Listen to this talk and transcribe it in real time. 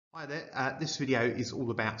Hi there, this video is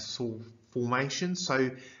all about soil formation.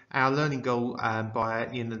 So our learning goal by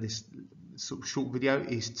the end of this sort of short video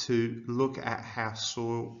is to look at how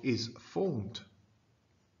soil is formed.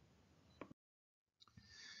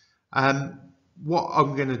 What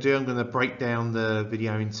I'm going to do, I'm going to break down the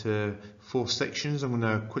video into 4 sections. I'm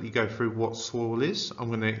going to quickly go through what soil is. I'm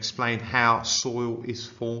going to explain how soil is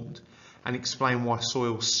formed and explain why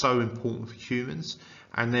soil is so important for humans,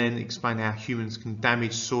 and then explain how humans can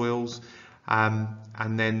damage soils,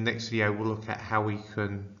 and then next video we'll look at how we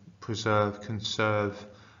can conserve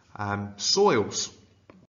soils.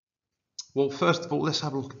 Well, first of all, let's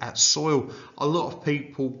have a look at soil. A lot of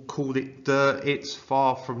people call it dirt. It's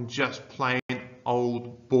far from just plain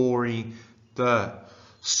old boring dirt.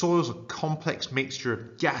 Soil is a complex mixture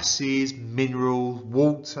of gases, minerals,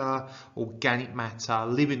 water, organic matter,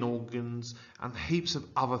 living organs, and heaps of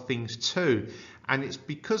other things too. And it's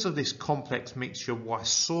because of this complex mixture why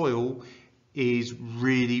soil is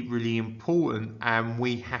really important, and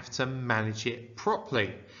we have to manage it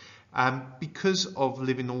properly. Because of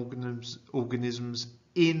living organisms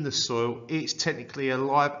in the soil, it's technically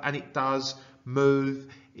alive and it does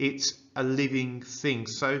move. It's a living thing.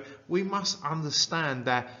 So we must understand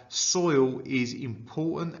that soil is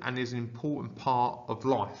important and is an important part of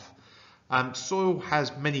life. Soil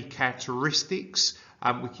has many characteristics.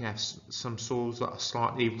 We can have some soils that are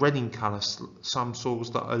slightly red in colour, some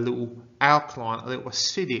soils that are a little alkaline, a little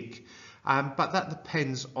acidic. But that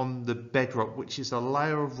depends on the bedrock, which is a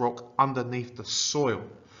layer of rock underneath the soil.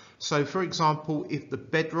 So for example, if the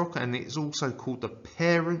bedrock, and it's also called the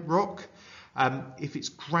parent rock, if it's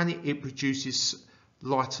granite, it produces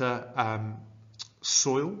lighter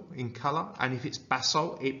soil in colour, and if it's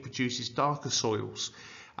basalt, it produces darker soils.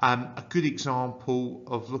 A good example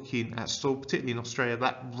of looking at soil, particularly in Australia,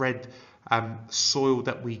 that red soil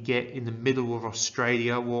that we get in the middle of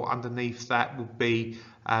Australia, well, underneath that will be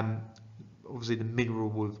obviously the mineral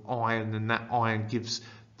with iron, and that iron gives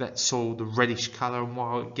that soil the reddish colour. And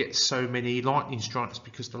why it gets so many lightning strikes,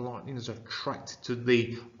 because the lightning is attracted to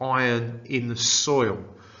the iron in the soil.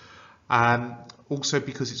 Also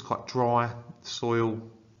because it's quite dry, the soil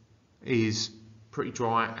is pretty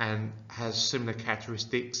dry and has similar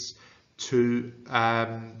characteristics to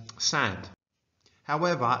sand.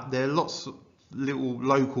 However, there are lots of little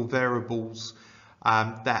local variables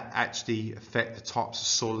that actually affect the types of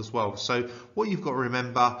soil as well. So what you've got to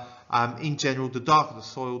remember, in general, the darker the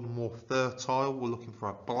soil, the more fertile. We're looking for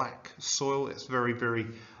a black soil. It's very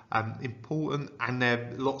important, and there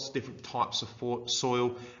are lots of different types of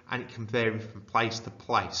soil, and it can vary from place to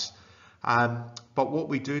place. But what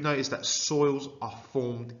we do know is that soils are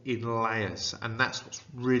formed in layers, and that's what's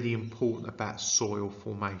really important about soil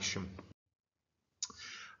formation.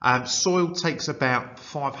 Soil takes about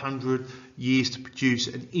 500 years to produce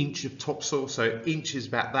an inch of topsoil. So an inch is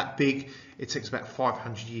about that big. It takes about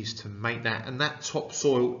 500 years to make that, and that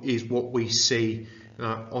topsoil is what we see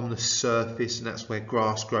on the surface, and that's where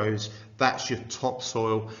grass grows. That's your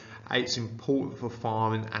topsoil. It's important for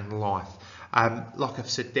farming and life. Like I've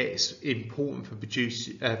said there, it's important for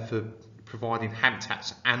providing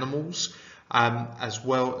habitats for animals, as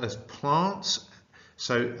well as plants.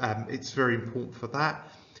 So it's very important for that.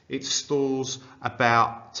 It stores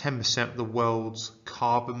about 10% of the world's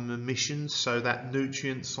carbon emissions, so that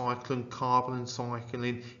nutrient cycling, carbon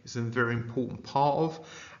cycling is a very important part of,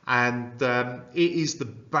 and it is the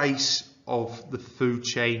base of the food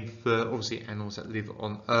chain for obviously animals that live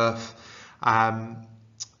on Earth,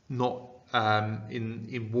 not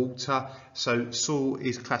in water. So soil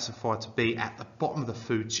is classified to be at the bottom of the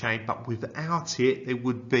food chain, but without it there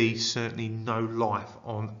would be certainly no life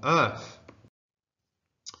on Earth.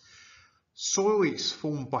 Soil is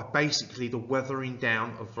formed by basically the weathering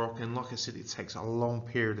down of rock, and like I said, it takes a long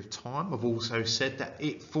period of time. I've also said that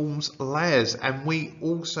it forms layers, and we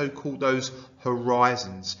also call those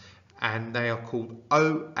horizons, and they are called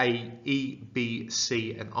O, A, E, B,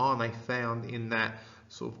 C, and R, and they found in that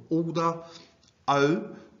sort of order.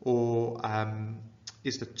 O, or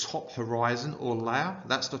is the top horizon or layer.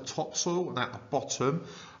 That's the topsoil, and at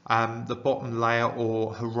the bottom layer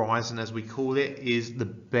or horizon, as we call it, is the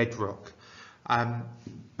bedrock.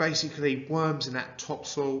 Basically, worms in that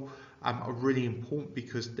topsoil are really important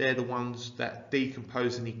because they're the ones that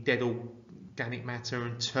decompose any dead organic matter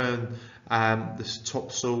and turn this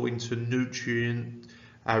topsoil into nutrient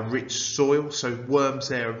rich soil. So worms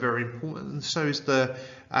there are very important, and so is the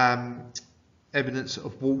evidence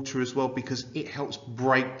of water as well, because it helps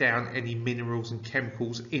break down any minerals and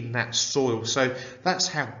chemicals in that soil. So that's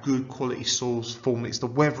how good quality soils form. It's the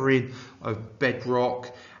weathering of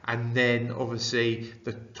bedrock, and then obviously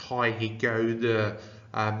the higher you go, the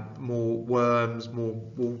more worms, more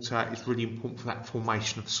water is really important for that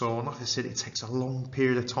formation of soil. And like I said, it takes a long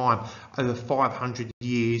period of time, over 500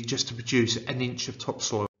 years, just to produce an inch of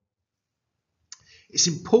topsoil. It's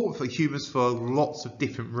important for humans for lots of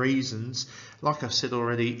different reasons. Like I've said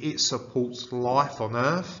already, it supports life on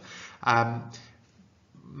Earth.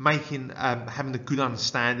 Having a good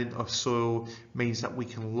understanding of soil means that we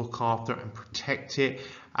can look after it and protect it,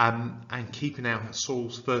 and keeping our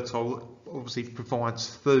soils fertile obviously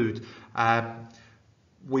provides food.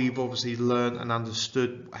 We've obviously learned and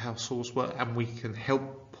understood how soils work, and we can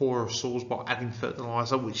help poorer soils by adding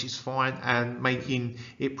fertilizer, which is fine, and making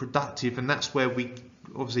it productive, and that's where we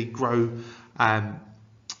obviously grow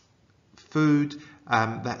food.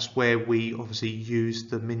 That's where we obviously use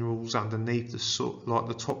the minerals underneath the soil, like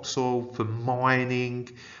the topsoil, for mining,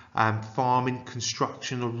 farming,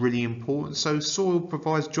 construction are really important. So soil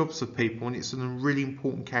provides jobs for people, and it's a really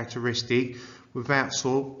important characteristic. Without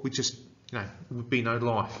soil, would be no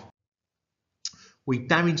life. We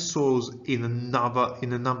damage soils in a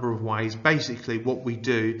number of ways. Basically, what we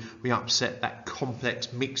do, we upset that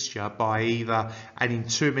complex mixture by either adding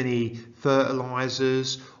too many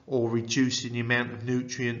fertilizers or reducing the amount of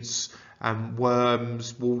nutrients and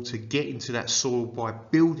worms, water get into that soil by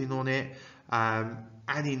building on it,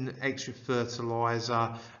 adding extra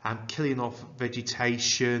fertilizer, killing off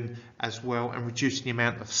vegetation as well, and reducing the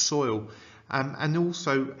amount of soil. And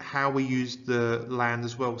also how we use the land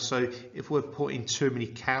as well. So if we're putting too many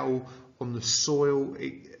cattle on the soil,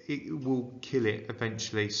 it will kill it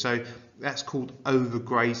eventually. So that's called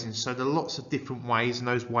overgrazing. So there are lots of different ways, and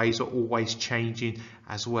those ways are always changing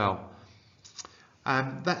as well.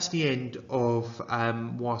 That's the end of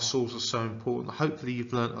why soils are so important. Hopefully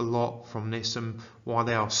you've learned a lot from this and why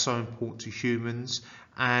they are so important to humans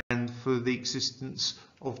and for the existence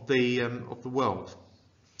of the world.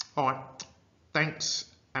 All right. Thanks,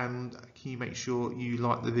 and can you make sure you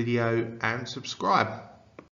like the video and subscribe?